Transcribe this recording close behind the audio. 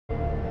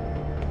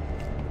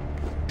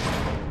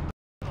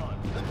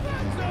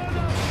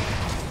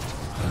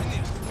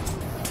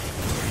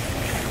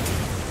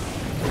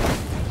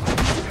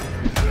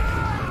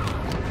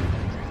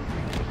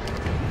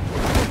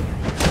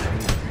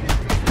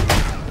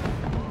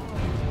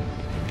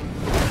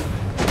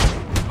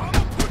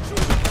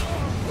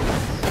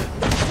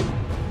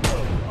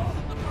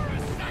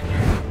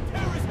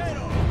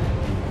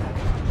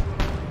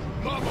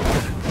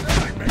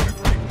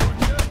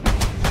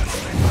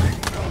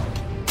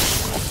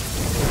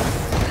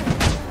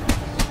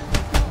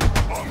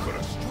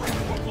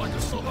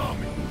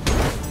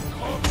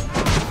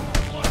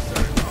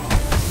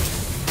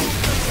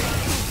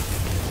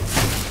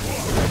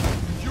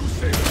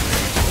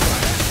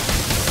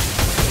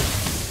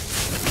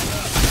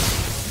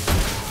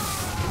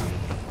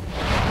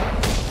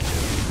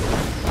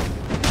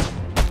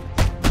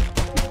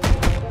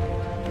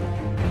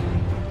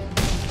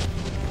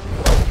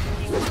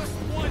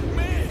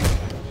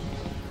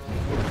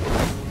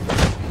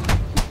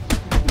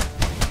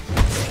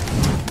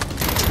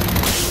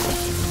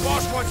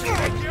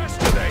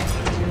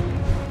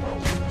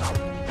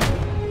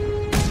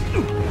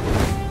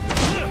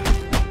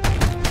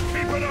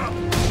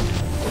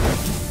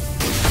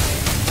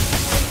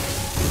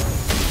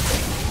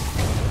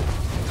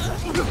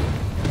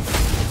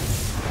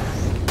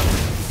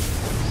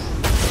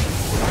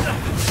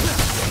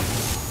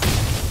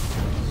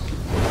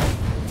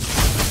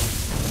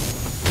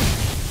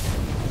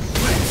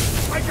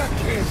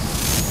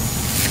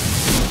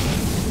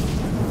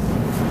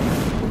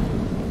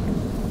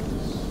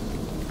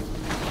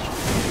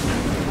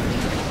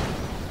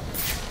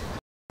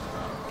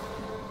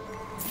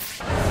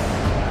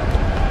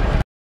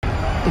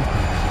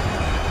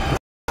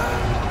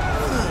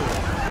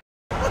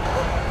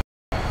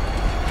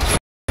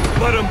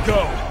Let him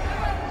go!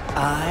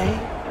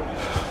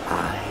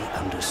 I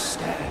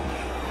understand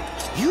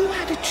you. You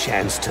had a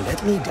chance to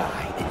let me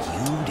die, and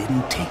you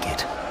didn't take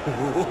it.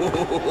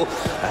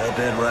 I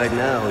bet right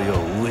now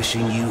you're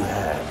wishing you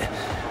had.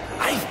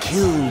 I've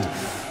killed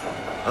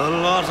a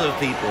lot of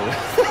people.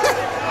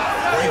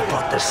 I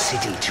brought the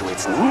city to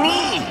its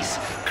knees,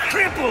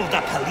 crippled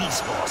the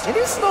police force, and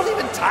it's not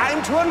even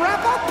time to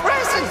unwrap our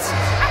presents.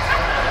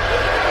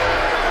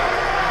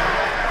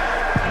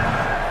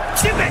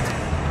 Ship it!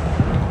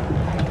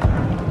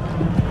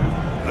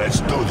 Let's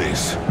do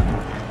this.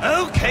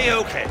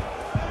 Okay.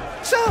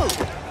 So,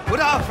 what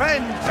our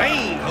friend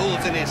Bane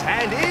holds in his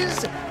hand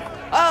is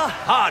a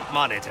heart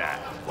monitor.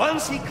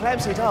 Once he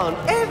clamps it on,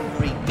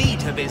 every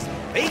beat of his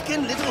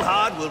bacon little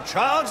heart will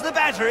charge the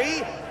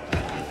battery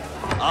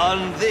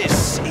on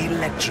this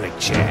electric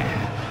chair.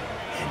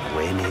 And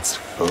when it's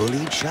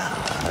fully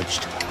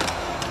charged...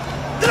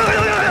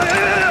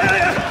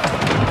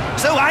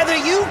 So either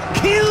you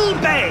kill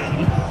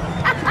Bane...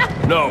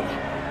 No,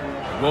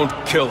 I won't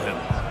kill him.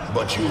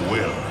 But you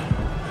will.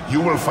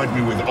 You will fight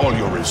me with all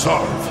your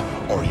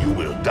resolve, or you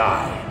will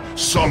die.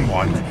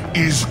 Someone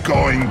is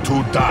going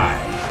to die.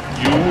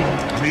 You,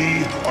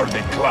 me, or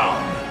the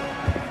clown.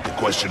 The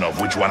question of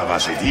which one of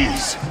us it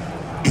is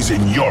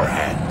in your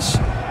hands.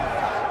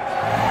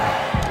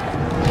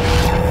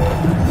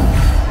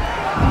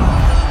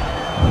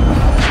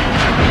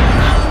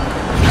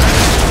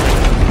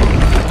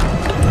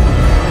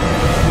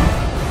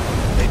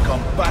 A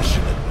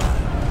compassionate man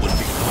would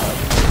be hard,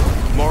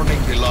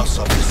 mourning the loss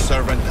of his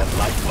servant and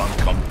lifelong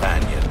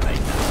companion right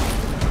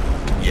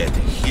now. Yet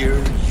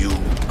here you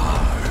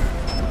are.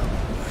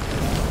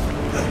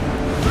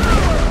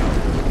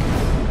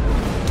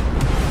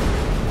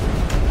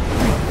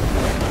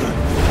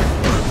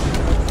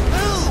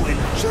 Oh, and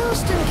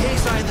just in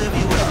case either of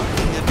you are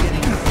thinking of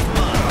getting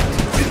smart,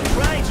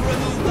 try to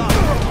remove the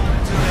heart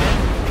monitor and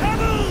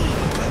kaboom!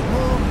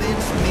 More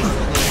minced meat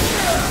for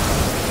the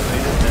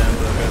rated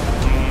hamburger.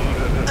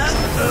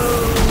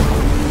 Uh-oh!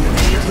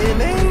 Made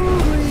him angry!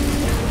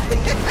 And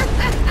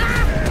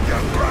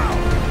you're proud.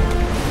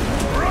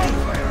 Run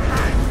for your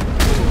life.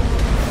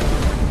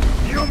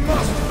 You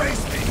must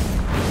face me.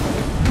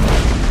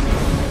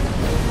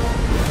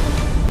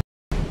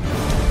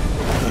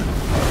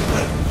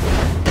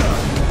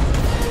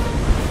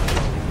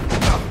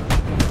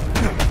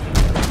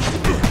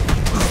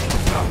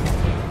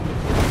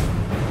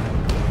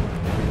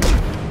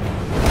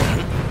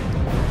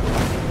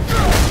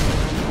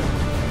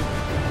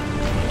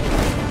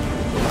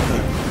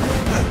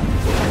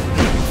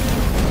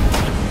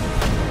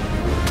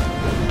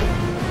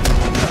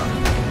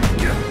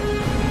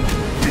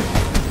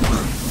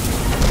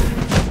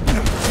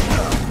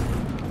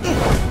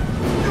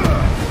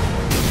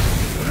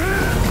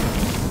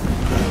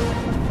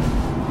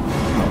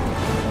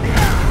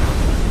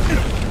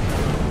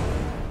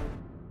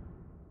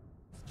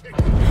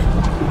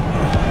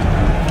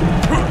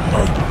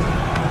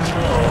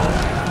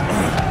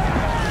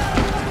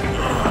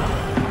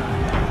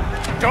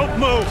 Don't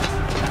move!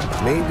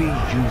 Maybe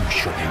you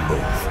should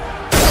move.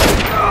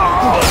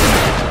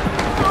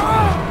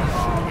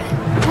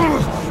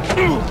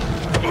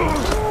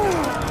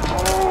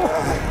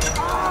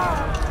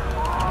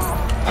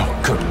 Oh,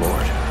 good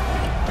lord.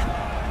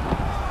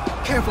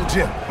 Careful,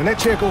 Jim. When that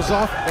chair goes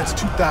off, that's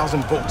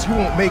 2,000 volts. You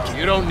won't make it.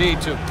 You don't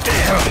need to.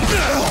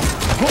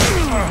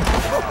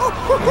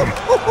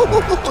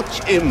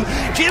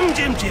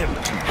 Jim.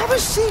 Have a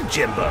seat,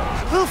 Jimbo.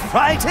 We'll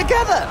fry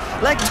together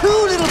like two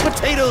little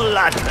potato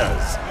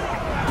latkes.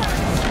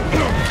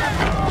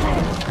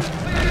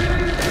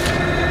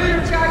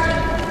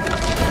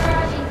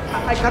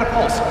 I got a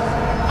pulse.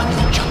 I'm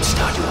gonna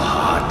jumpstart your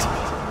heart.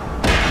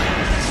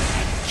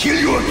 Kill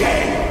you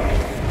again.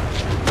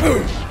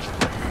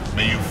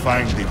 May you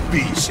find the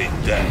peace in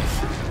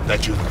death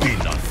that you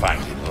did not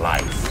find in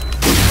life.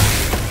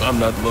 I'm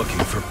not looking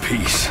for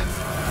peace.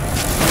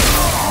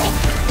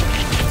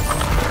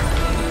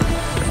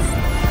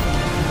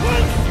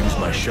 Use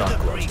my shock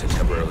gloves to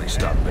temporarily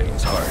stop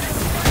Bane's heart.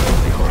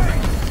 Only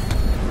hope.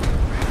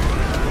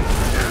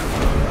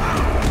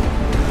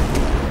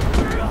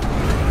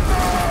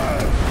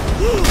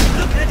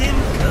 Look at him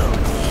go.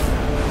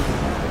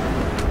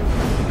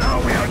 Now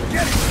we are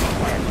getting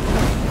somewhere.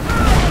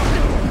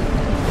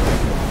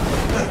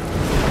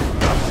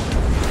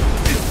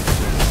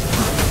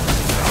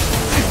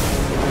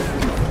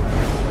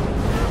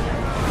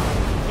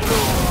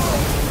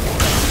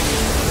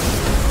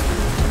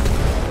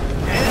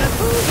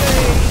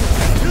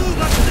 Too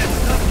much of that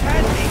stuff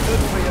can be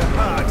good for your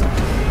heart.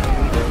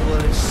 Even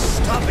worse,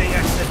 stopping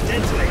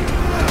accidentally.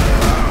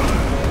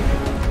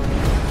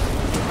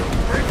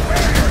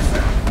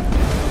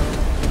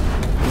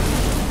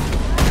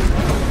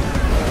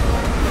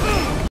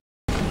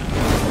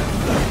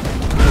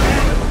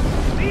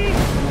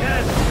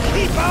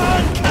 Keep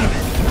on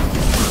coming!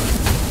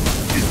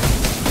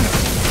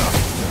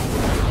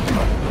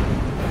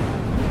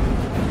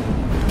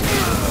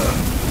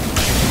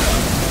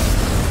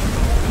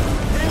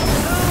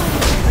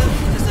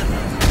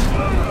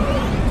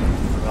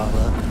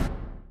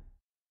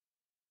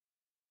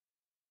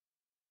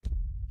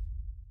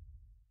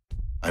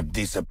 I'm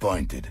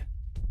disappointed.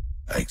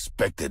 I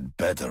expected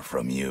better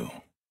from you.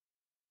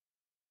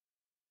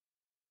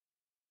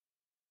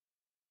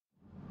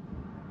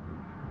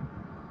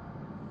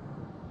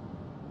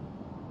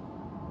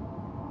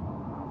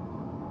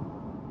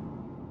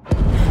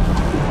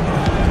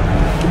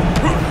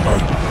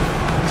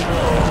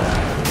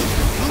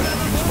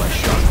 Use my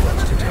shock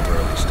gloves to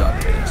temporarily stop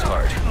Bane's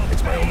heart.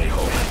 It's my only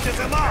hope.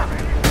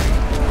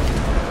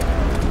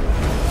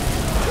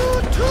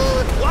 Toot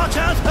toot! Watch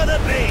out for the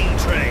Bane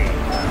train!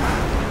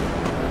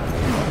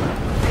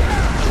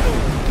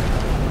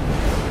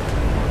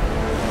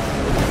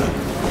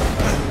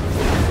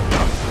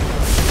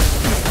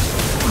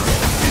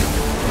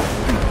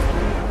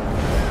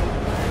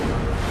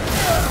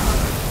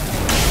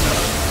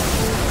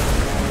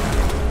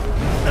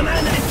 The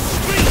man in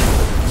extreme!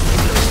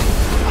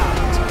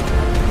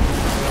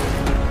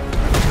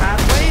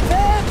 Halfway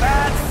there,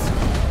 bats!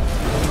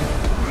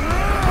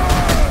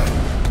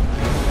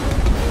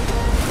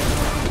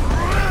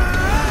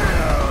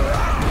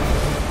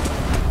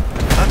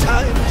 A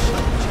time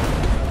shot.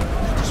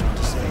 I just want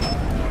to say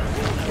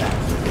that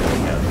we're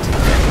going out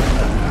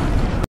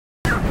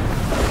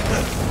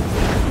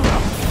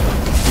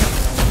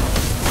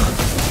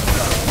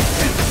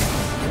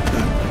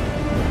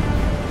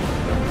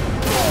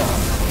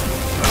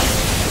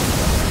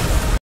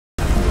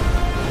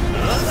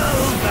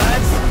Uh-oh,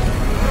 bats!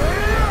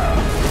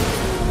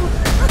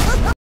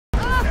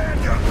 Stand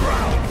your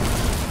ground.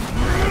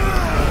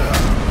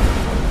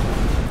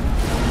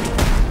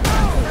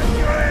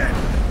 You're in.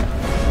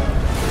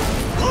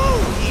 Oh,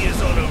 he is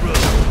on a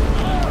roll!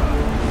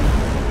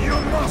 You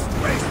must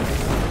face me.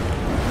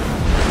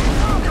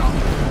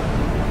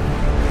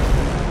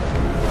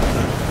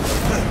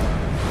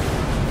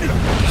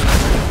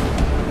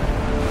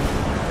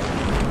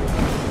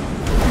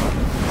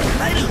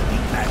 I don't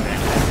think Batman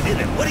has it in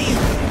him. What do you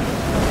think?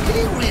 Did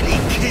he really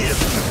kill?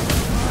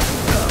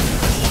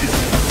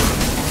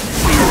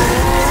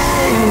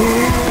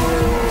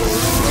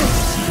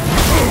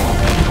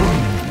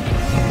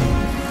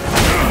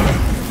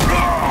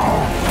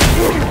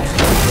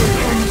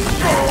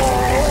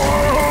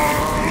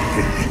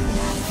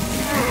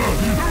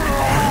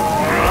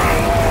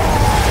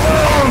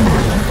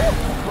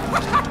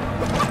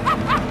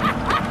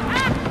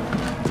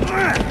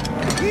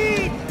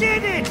 He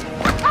did it!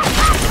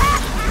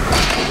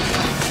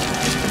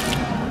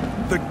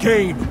 The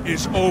game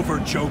is over,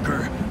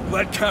 Joker.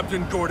 Let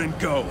Captain Gordon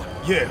go.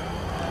 Yeah.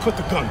 Put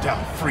the gun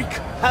down, freak.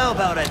 How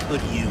about I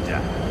put you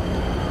down?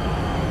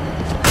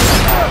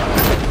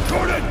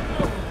 Gordon!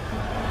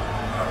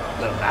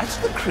 Well, that's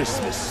the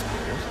Christmas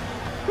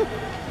spirit.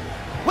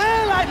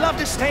 Well, I'd love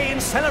to stay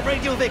and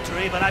celebrate your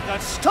victory, but I've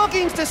got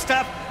stockings to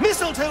stuff,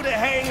 mistletoe to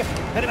hang,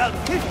 and about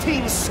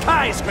 15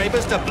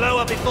 skyscrapers to blow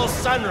up before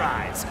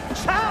sunrise.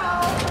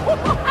 Ciao!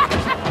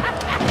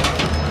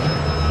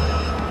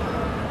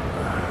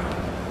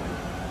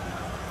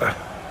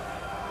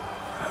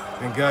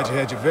 Thank God you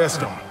had your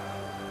vest on.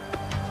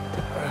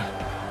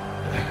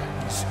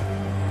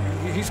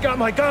 He's got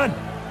my gun!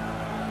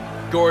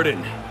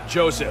 Gordon,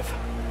 Joseph,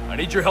 I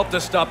need your help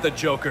to stop the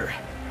Joker.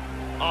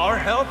 Our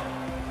help?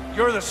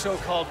 You're the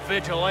so-called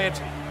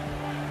vigilante.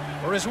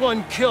 Or is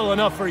one kill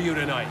enough for you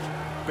tonight?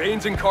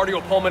 Bane's in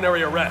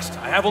cardiopulmonary arrest.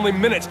 I have only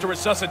minutes to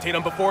resuscitate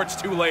him before it's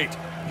too late.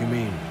 You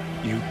mean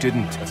you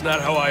didn't? That's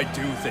not how I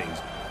do things.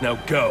 Now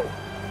go.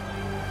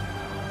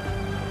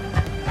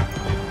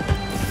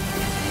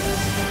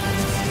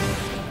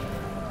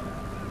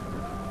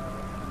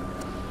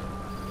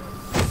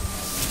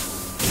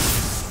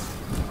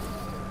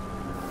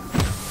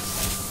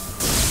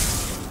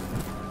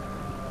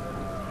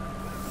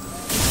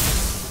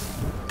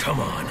 Come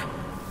on.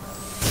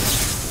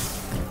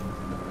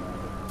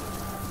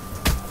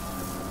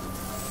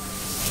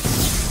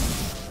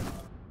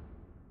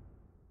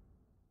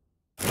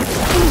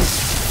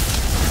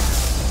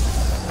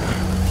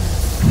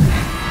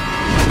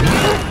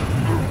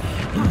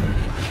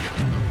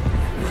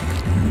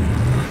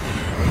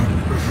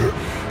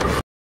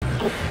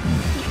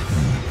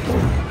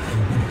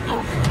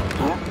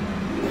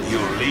 You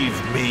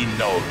leave me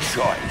no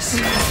choice,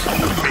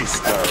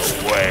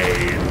 Mr.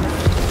 Wayne.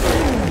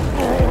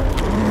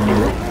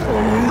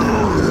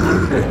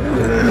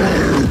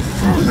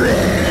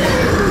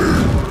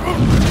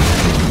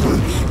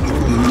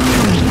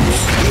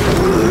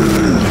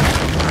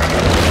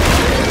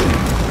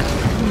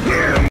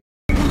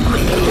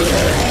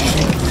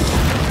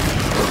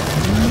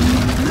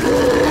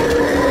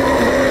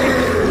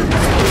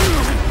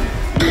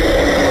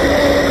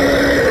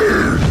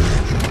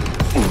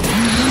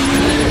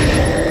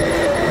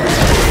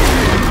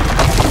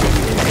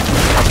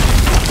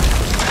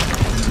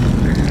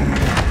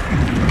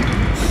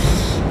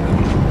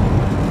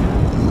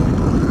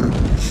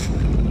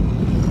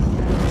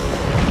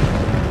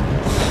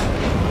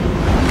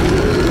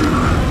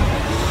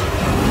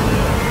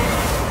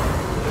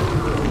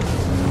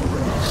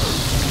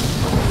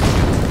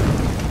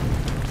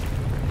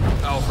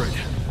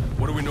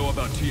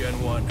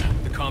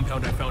 TN1, the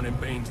compound I found in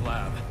Bane's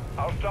lab.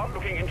 I'll start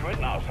looking into it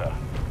now, sir.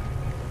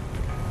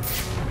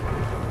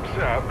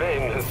 Sir,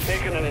 Bane has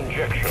taken an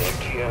injection of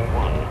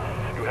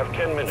TN1. You have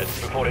 10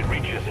 minutes before it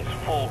reaches its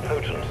full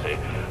potency.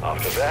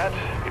 After that,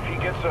 if he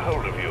gets a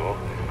hold of you,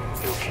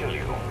 he'll kill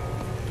you.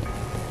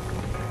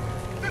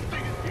 This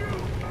thing is huge!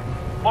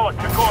 Bullock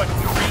to Gordon,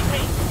 you read me?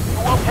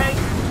 You okay?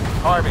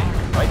 Harvey,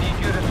 I need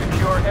you to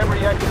secure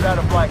every exit out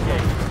of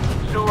Blackgate.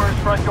 Sewers,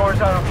 front doors,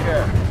 I don't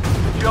care.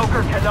 The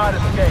Joker cannot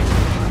escape.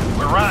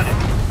 We're on it.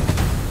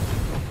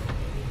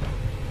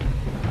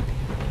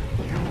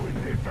 You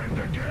defend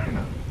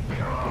again,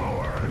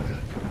 coward.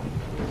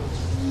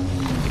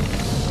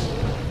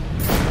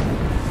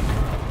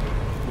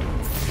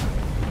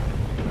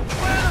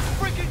 Where the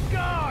freaking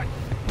guard?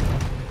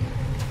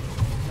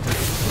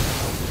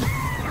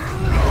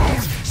 No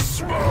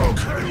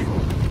smoke!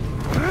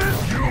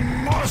 You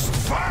must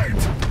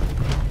fight!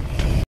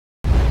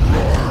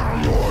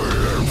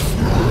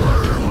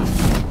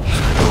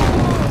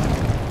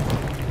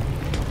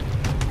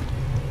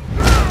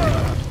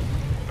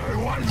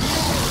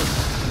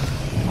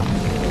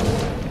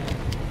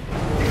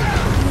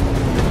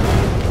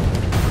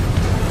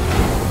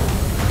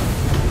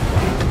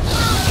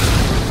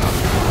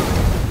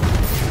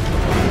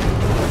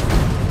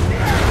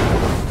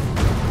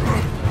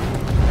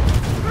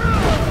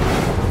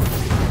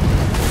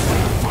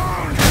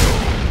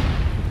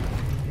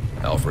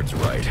 Alfred's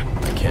right.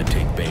 I can't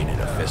take Bane in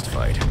a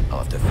fistfight. I'll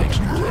have to think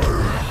strategically.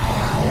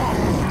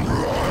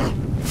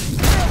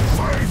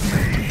 Fight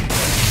me!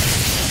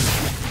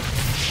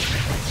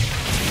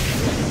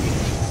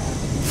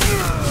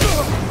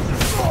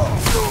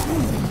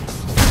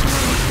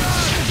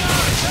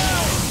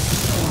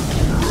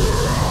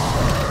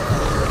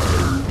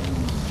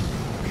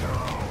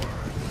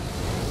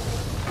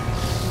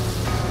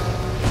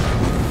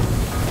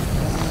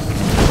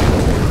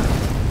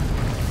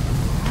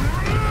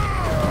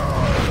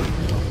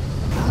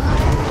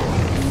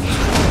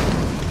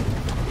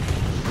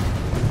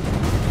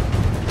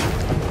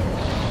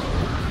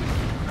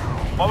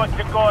 Bullock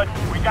to Gordon,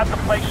 we got the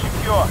place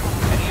secure.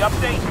 Any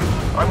update?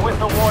 I'm with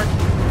the warden.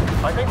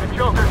 I think the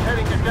Joker's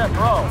heading to death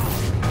row.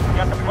 We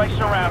got the place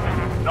surrounded.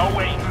 No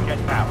way he can get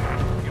out.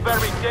 You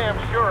better be damn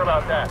sure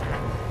about that.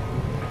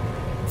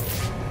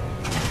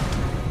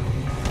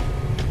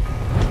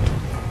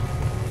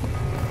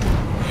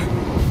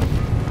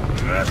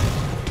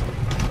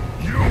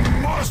 You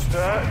must!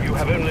 Sir, you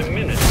have only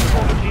minutes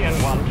before the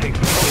TN1 takes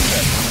the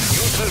process.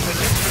 Use those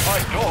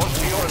electrified doors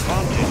to your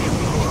advantage.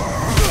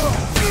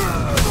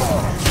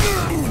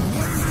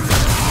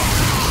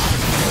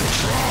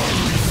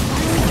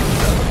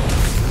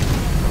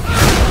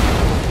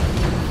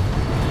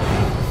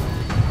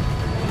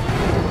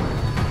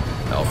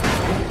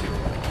 Alfred's right.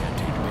 I can't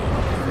take Bane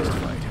in a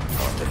fistfight.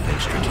 I'll have to think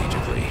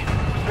strategically.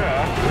 Sir,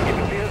 it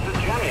appears the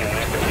jamming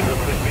mechanism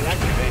has been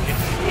activated.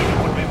 It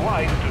would be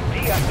wise to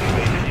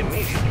deactivate it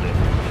immediately.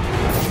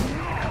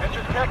 This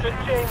is Captain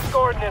James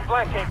Gordon in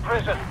Blackgate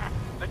Prison.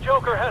 The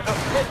Joker has us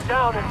pinned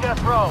down in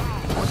death row.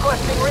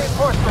 Requesting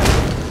reinforcements.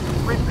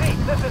 Repeat,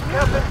 this is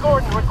Captain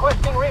Gordon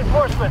requesting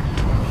reinforcements.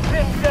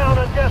 Pinned down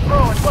on death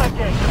row in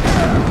Blackgate.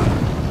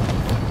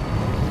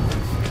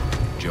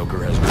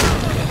 Joker has been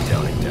pinned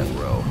down in death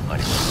row. I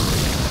need to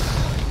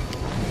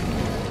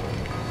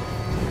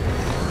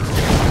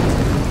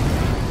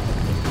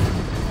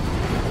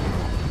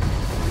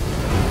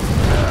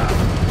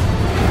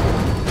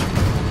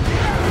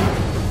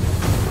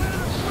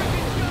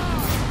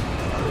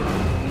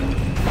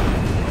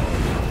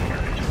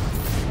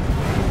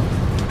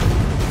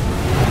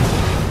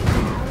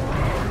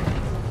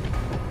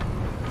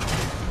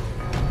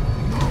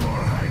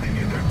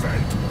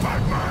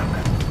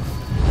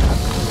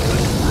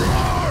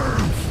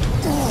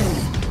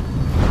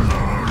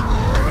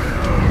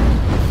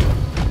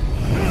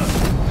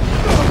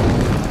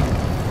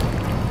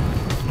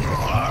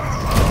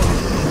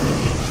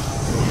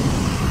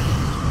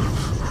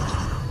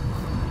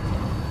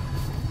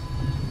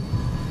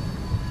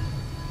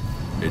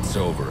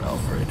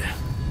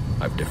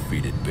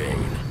it,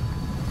 Bane.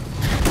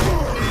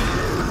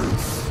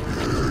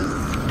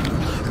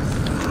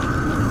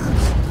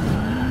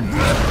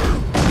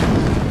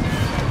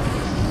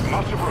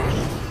 Master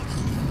Bruce?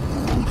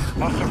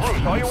 Master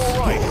Bruce, are you all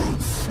right?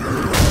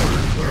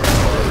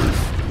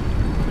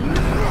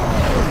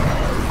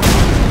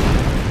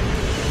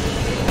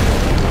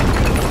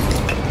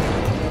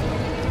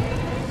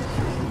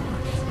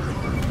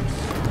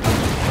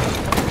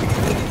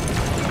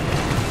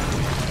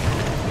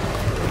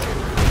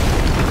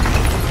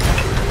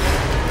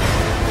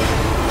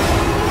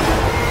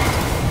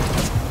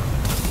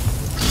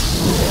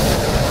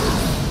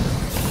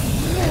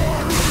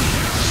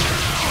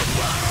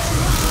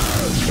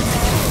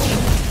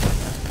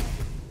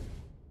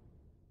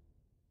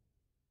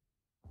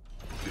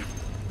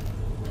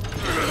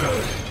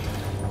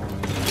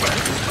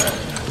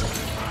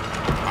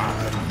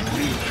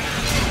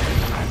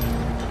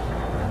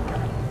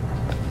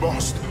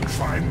 Must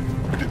find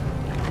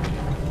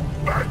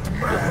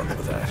Batman.